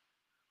them."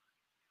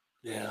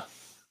 Yeah.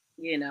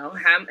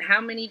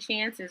 How many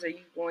chances are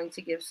you going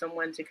to give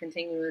someone to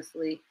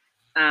continuously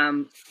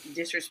um,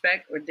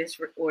 disrespect or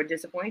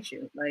disappoint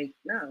you? Like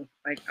no,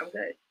 like I'm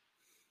good.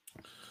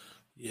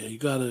 Yeah, you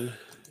gotta.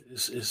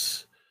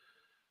 It's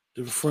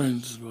the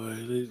friends, boy.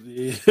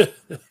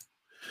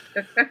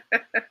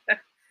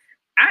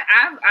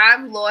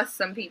 I've lost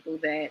some people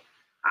that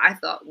I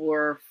thought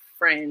were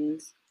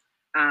friends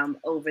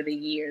over the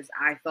years.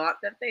 I thought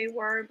that they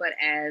were, but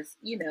as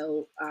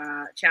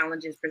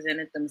challenges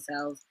presented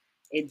themselves,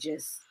 it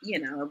just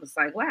it was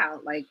like wow,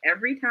 like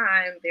every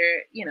time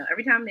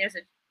there's a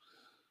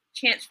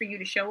chance for you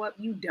to show up,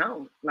 you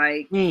don't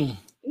like Mm.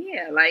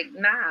 yeah, like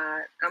nah,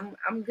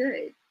 I'm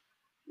good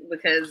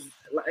because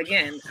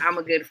again, I'm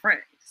a good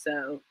friend.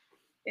 So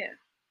yeah,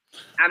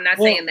 I'm not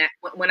saying Well,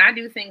 that when I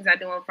do things, I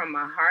do them from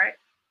my heart.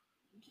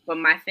 But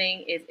my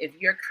thing is, if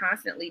you're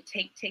constantly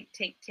taking,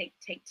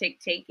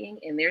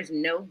 and there's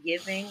no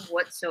giving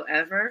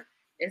whatsoever,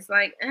 it's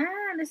like,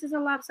 this is a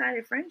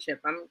lopsided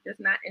friendship. I'm just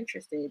not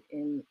interested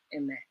in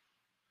that.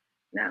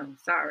 No,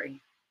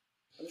 sorry,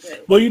 I'm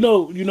good.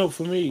 well,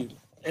 for me,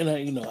 and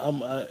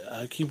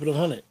I keep it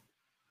 100.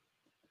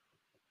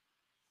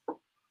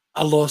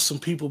 I lost some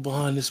people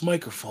behind this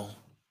microphone.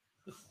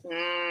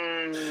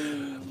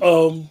 Mm.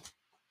 Um,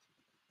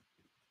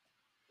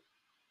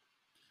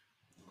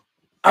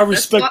 I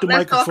respect the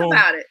Let's talk microphone.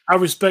 about it. I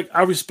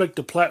respect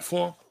the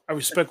platform. I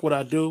respect what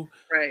I do.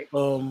 Right.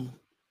 Um,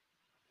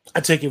 I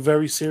take it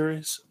very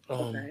serious.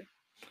 Okay.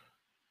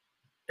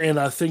 And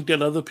I think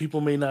that other people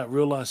may not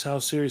realize how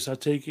serious I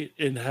take it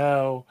and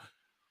how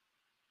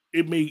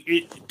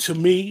it to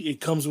me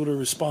it comes with a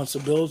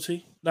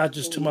responsibility, not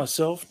just to Mhm.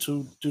 myself,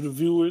 to the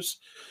viewers,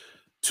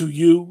 to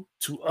you,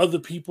 to other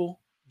people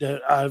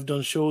that I've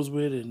done shows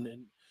with,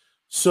 and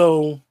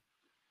so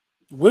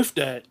with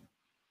that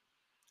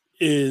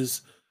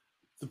is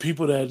the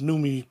people that knew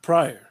me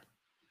prior.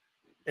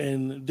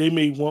 and they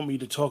may want me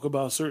to talk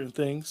about certain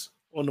things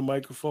on the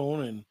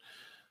microphone and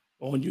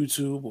on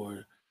YouTube,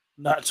 or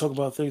not talk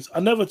about things. I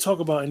never talk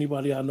about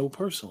anybody I know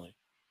personally.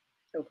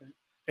 Okay.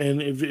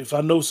 And if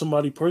I know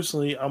somebody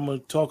personally, I'm gonna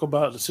talk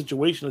about the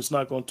situation. It's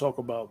not gonna talk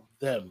about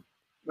them.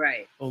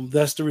 Right.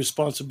 That's the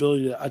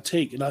responsibility that I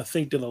take, and I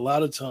think that a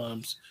lot of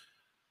times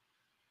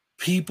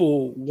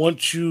people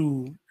want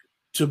you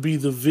to be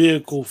the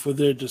vehicle for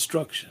their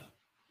destruction.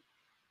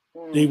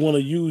 They Mm. want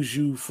to use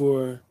you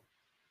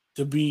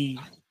to be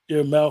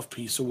their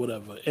mouthpiece or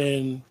whatever.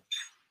 And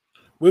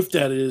with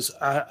that is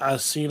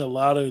I've seen a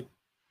lot of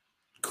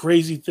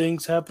crazy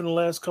things happen the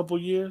last couple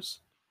of years.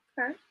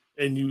 Okay.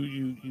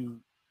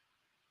 And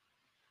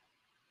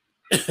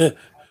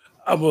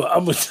I'm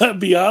gonna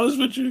be honest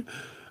with you.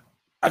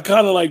 I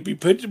kind of like be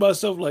pinching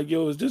myself like,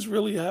 yo, is this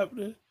really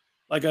happening?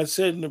 Like I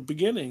said in the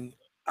beginning,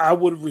 I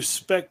would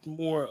respect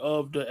more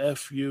of the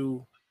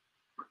FU.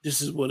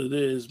 This is what it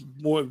is,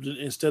 more of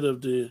instead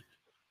of the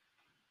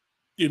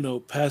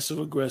passive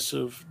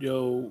aggressive,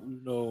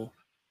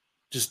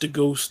 just the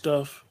ghost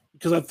stuff.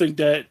 Because I think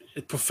that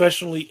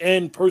professionally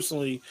and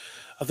personally,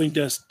 I think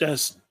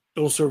that's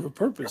don't serve a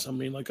purpose. I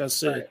mean, like I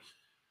said, Right.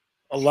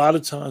 a lot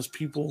of times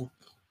people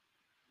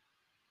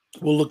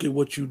will look at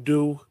what you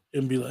do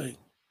and be like,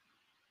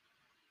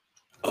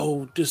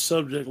 oh, this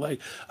subject, like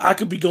I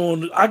could be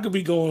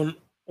going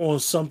on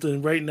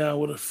something right now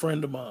with a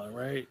friend of mine,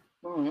 right?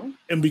 Mm-hmm.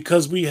 And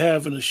because we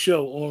having a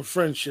show on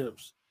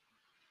friendships,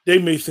 they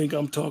may think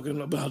I'm talking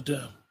about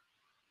them,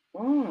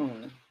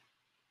 Mm.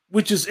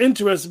 which is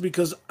interesting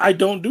because I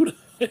don't do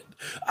that.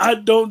 I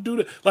don't do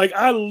that. Like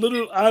I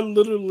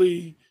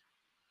literally,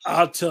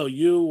 I'll tell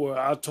you or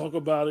I'll talk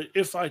about it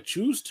if I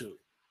choose to,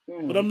 but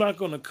Mm. I'm not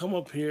going to come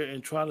up here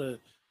and try to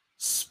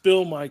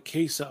spill my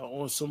case out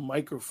on some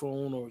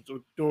microphone or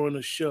during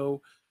a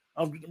show.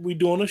 We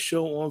doing a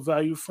show on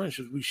value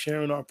friendships. We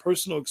sharing our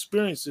personal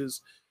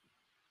experiences,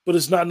 but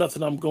it's not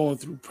nothing I'm going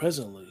through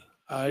presently.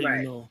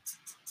 Right.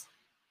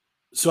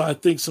 So I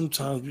think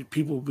sometimes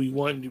people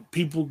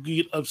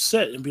get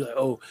upset and be like,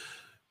 "Oh,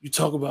 you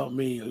talk about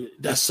me.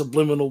 That's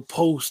subliminal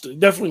post."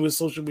 Definitely with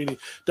social media,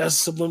 that's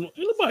subliminal.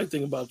 Ain't nobody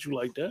think about you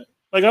like that.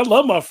 Like I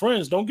love my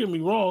friends. Don't get me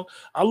wrong.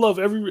 I love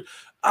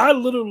I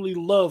literally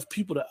love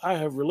people that I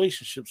have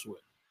relationships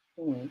with,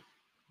 Mm.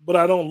 but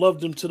I don't love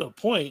them to the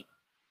point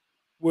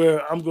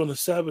where I'm going to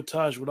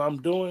sabotage what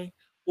I'm doing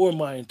or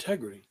my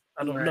integrity.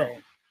 I don't know.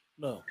 Right.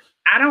 No.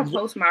 I don't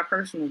post my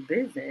personal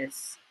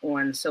business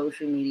on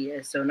social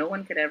media, so no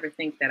one could ever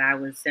think that I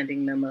was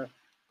sending them a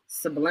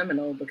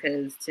subliminal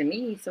because to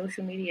me,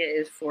 social media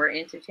is for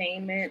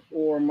entertainment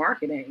or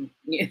marketing.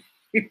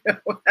 You know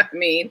what I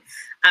mean?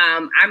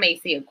 I may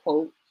see a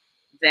quote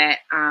that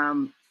I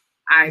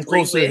I'm agree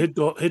close to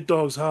with. hit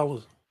dogs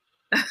holler.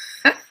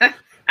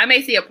 I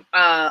may see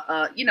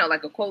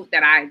like a quote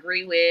that I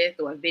agree with,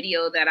 or a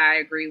video that I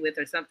agree with,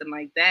 or something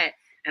like that,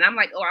 and I'm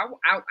like, oh,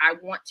 I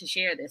want to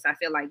share this. I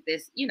feel like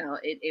this,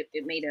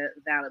 it made a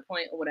valid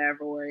point or whatever,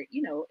 or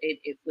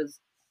it was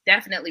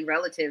definitely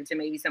relative to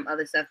maybe some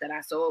other stuff that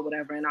I saw or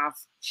whatever, and I'll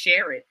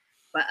share it.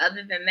 But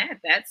other than that,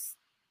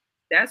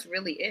 that's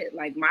really it.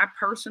 Like my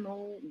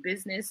personal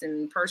business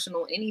and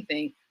personal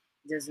anything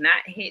does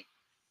not hit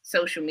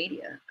social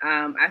media.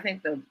 I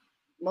think the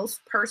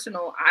most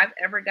personal I've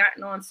ever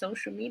gotten on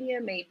social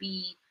media may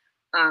be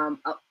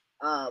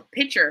a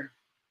picture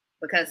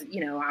because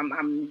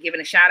I'm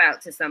giving a shout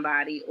out to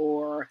somebody,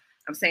 or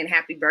I'm saying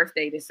happy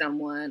birthday to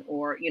someone,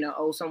 or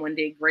oh, someone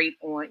did great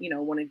on,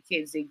 one of the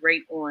kids did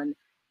great on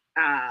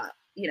at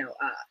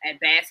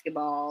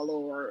basketball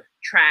or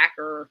track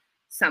or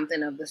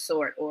something of the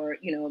sort, or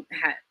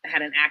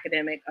had an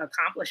academic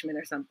accomplishment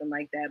or something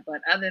like that. But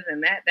other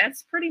than that,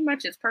 that's pretty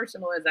much as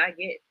personal as I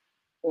get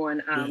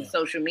on Yeah.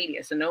 social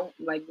media. So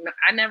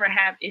I never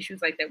have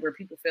issues like that where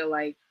people feel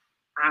like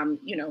I'm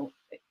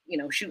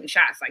shooting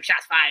shots, like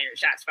shots fired,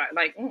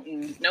 like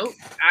nope.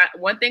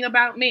 One thing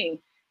about me,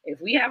 if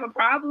we have a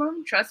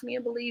problem, trust me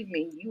and believe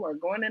me, you are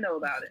going to know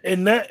about it.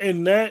 And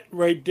that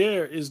right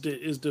there is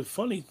the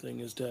funny thing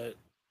is that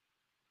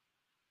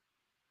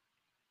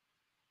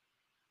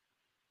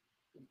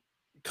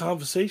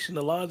conversation,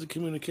 the lines of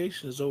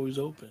communication is always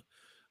open.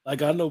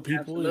 Like I know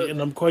people, and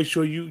Absolutely. I'm quite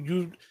sure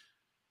you.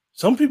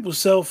 Some people's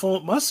cell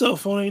phone, my cell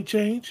phone ain't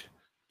changed.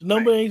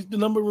 Right. The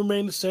number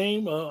remain the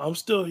same. I'm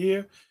still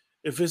here.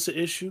 If it's an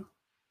issue,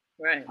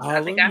 Right. I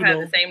holler. think I've had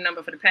the same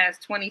number for the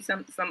past 20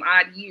 some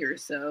odd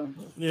years. So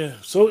Yeah.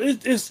 So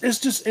it's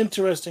just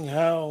interesting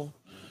how,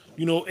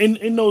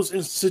 in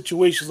those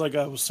situations, like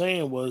I was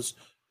saying, was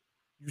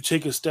you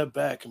take a step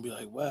back and be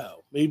like,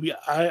 wow, maybe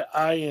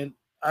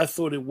I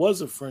thought it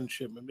was a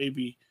friendship, and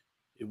maybe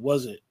it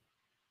wasn't.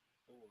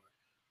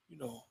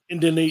 Or,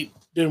 and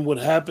then what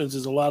happens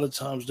is a lot of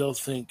times they'll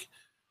think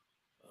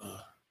uh,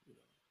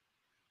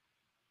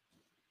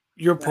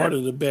 you're right. part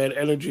of the bad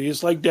energy.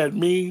 It's like that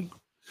meme,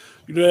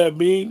 that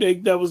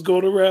meme that was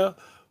going around.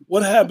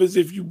 What happens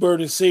if you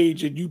burn a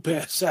sage and you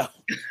pass out?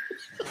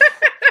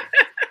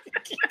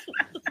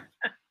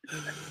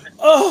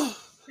 Oh,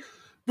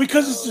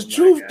 because it's Oh the my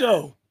truth God.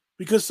 though.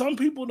 because some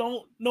people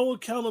don't know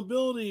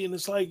accountability, and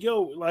it's like,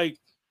 yo, like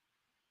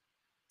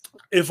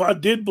if I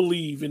did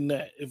believe in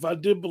that, if I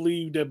did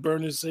believe that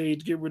burning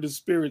sage get rid of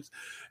spirits,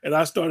 and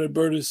I started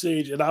burning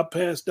sage and I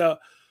passed out,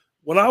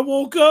 when I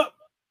woke up,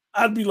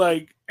 I'd be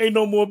like, ain't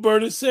no more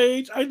burning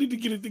sage. I need to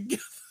get it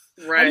together.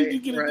 I need to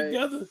Right, get it right.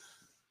 together.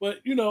 But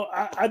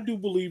I do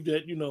believe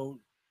that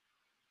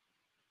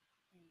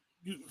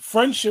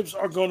friendships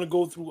are going to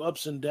go through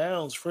ups and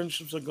downs.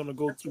 Friendships are going to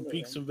go through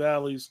peaks Absolutely. and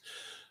valleys.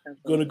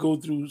 Going to Absolutely. go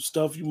through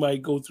stuff. You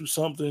might go through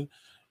something,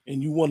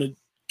 and you want to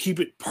keep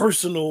it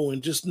personal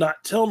and just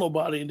not tell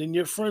nobody. And then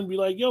your friend be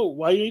like, "Yo,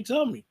 why you ain't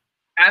tell me?"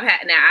 I've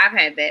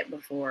had that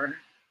before.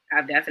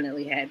 I've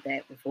definitely had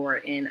that before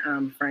in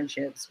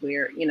friendships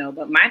where,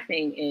 but my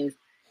thing is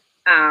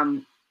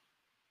um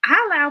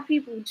I allow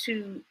people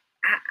to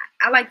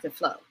I like to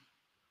flow.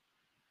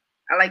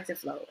 I like to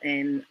flow.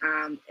 And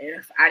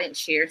if I didn't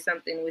share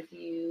something with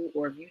you,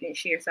 or if you didn't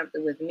share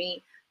something with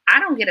me, I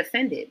don't get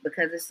offended,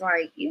 because it's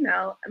like,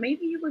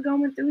 maybe you were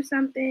going through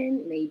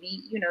something,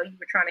 maybe, you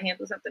were trying to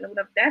handle something or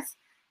whatever.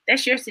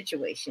 That's your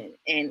situation.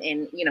 And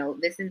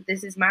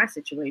this is my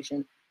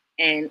situation.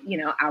 And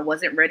I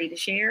wasn't ready to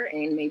share,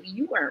 and maybe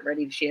you weren't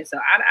ready to share. So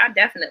I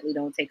definitely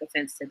don't take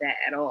offense to that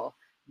at all.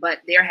 But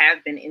there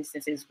have been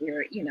instances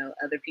where,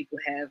 other people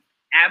have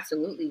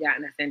absolutely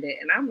gotten offended.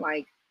 And I'm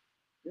like,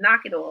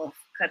 knock it off,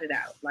 cut it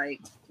out.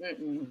 Like,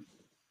 mm-mm.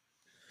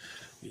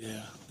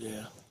 Yeah,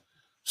 yeah.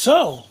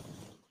 So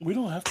we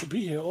don't have to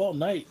be here all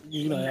night.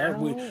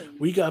 No,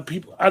 We got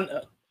people.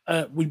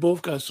 We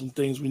both got some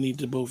things we need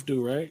to both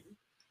do, right?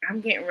 I'm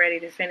getting ready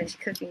to finish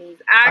cooking these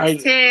I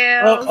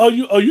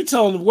oxtails. you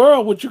telling the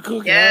world what you're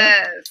cooking, huh?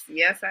 Yes,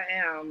 yes, I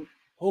am.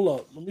 Hold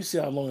up, let me see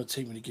how long it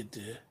take me to get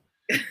there.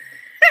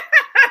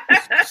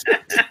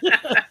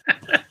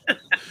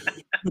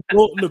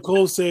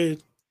 Nicole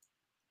said,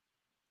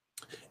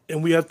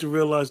 and we have to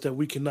realize that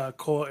we cannot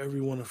call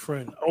everyone a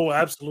friend. Oh,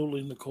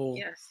 absolutely, Nicole.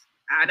 Yes,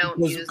 I don't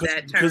use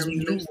that Because term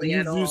when loosely you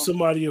at view all.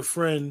 somebody a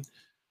friend,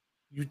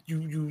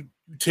 you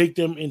take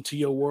them into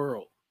your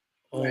world.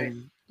 Right.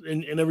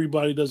 And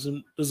everybody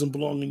doesn't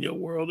belong in your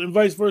world, and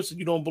vice versa.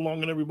 You don't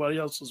belong in everybody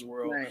else's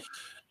world. Right.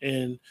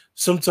 And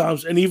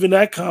sometimes, and even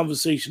that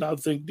conversation, I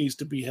think, needs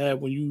to be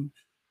had when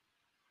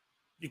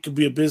it could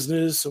be a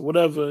business or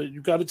whatever.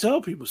 You got to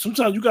tell people.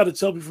 Sometimes you got to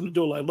tell people from the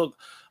door, like, look,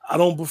 I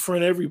don't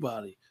befriend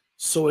everybody.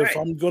 So if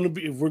Right.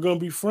 we're gonna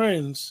be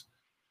friends,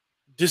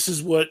 this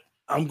is what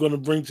I'm gonna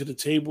bring to the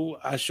table.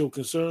 I show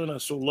concern, I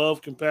show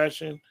love,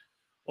 compassion,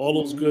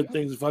 all those good Hmm.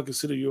 things if I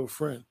consider you a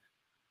friend.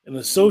 An Hmm.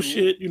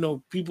 associate,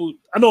 people,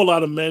 I know a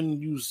lot of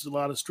men use a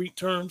lot of street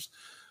terms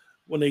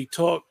when they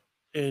talk,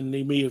 and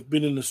they may have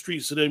been in the street,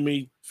 so they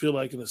may feel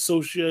like an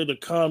associate, a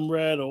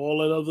comrade, or all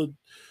that other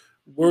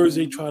words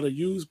they Hmm. try to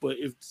use. But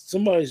if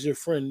somebody's your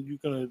friend, you're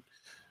gonna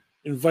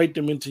invite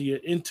them into your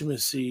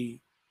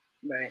intimacy.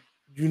 Right.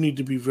 You need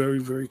to be very,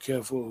 very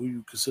careful who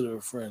you consider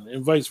a friend,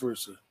 and vice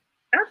versa.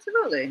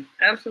 Absolutely.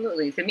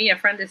 Absolutely. To me, a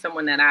friend is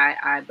someone that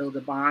I build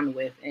a bond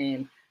with,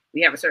 and we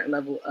have a certain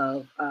level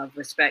of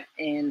respect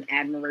and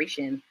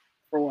admiration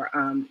for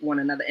one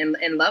another, and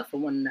love for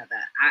one another.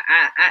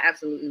 I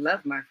absolutely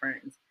love my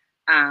friends.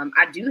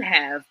 I do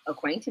have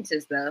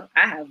acquaintances, though.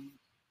 I have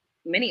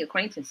many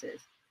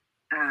acquaintances.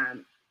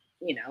 Um,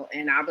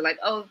 and I'll be like,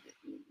 oh,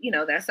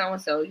 that's so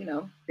and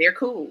so, they're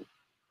cool.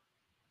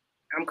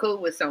 I'm cool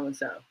with so and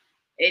so.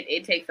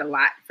 It takes a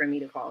lot for me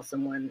to call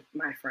someone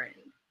my friend.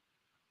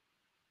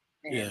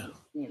 Yeah.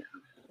 And,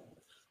 I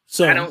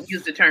So don't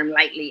use the term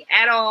lightly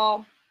at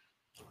all.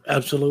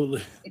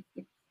 absolutely.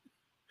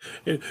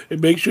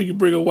 And make sure you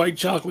bring a white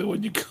chocolate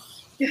when you come.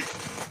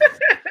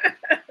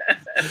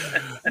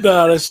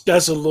 Nah,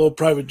 that's a little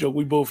private joke.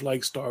 We both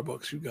like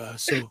Starbucks, you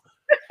guys. So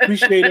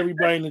appreciate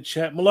everybody in the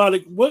chat.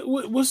 Melodic, what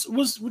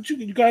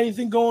you got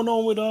anything going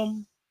on with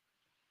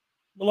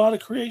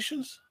Melodic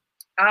Creations?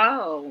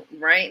 Oh,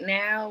 right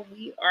now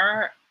we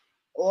are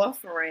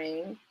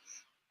offering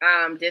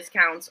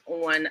discounts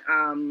on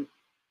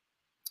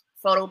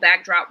photo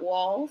backdrop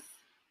walls,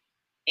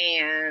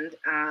 and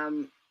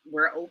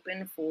we're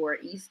open for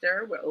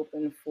Easter. We're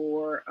open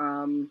for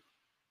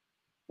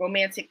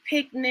romantic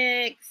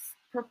picnics,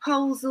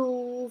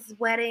 proposals,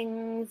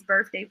 weddings,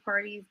 birthday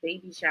parties,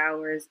 baby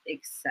showers,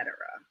 etc.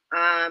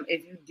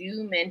 If you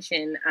do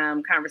mention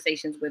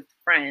conversations with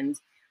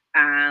friends,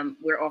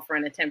 we're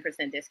offering a 10%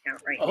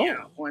 discount right Oh,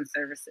 now on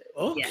services.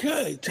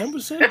 okay. Yes.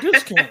 10%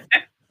 discount.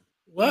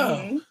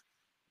 Wow. Hmm.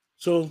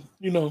 So,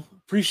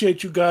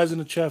 appreciate you guys in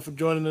the chat for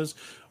joining us.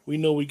 We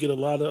know we get a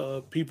lot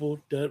of people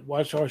that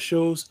watch our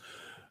shows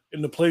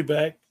in the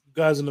playback. You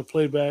guys in the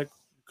playback,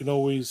 you can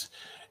always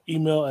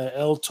email at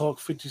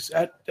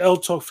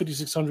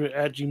ltalk5600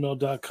 at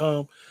gmail.com.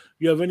 If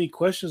you have any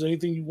questions,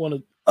 anything you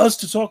want us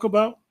to talk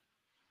about,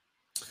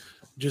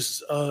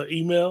 just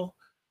email.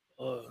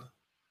 Uh,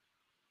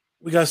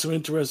 we got some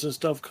interesting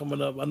stuff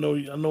coming up. I know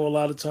a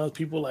lot of times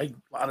people like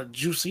a lot of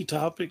juicy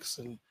topics,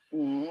 and but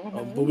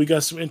Hmm. we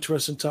got some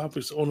interesting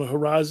topics on the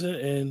horizon,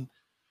 and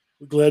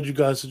we're glad you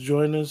guys are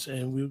joining us,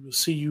 and we will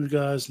see you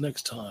guys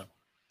next time.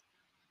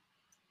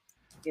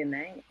 Good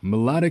night.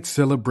 Melodic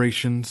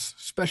Celebrations,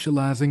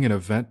 specializing in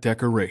event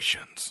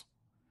decorations.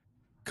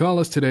 Call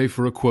us today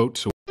for a quote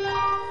so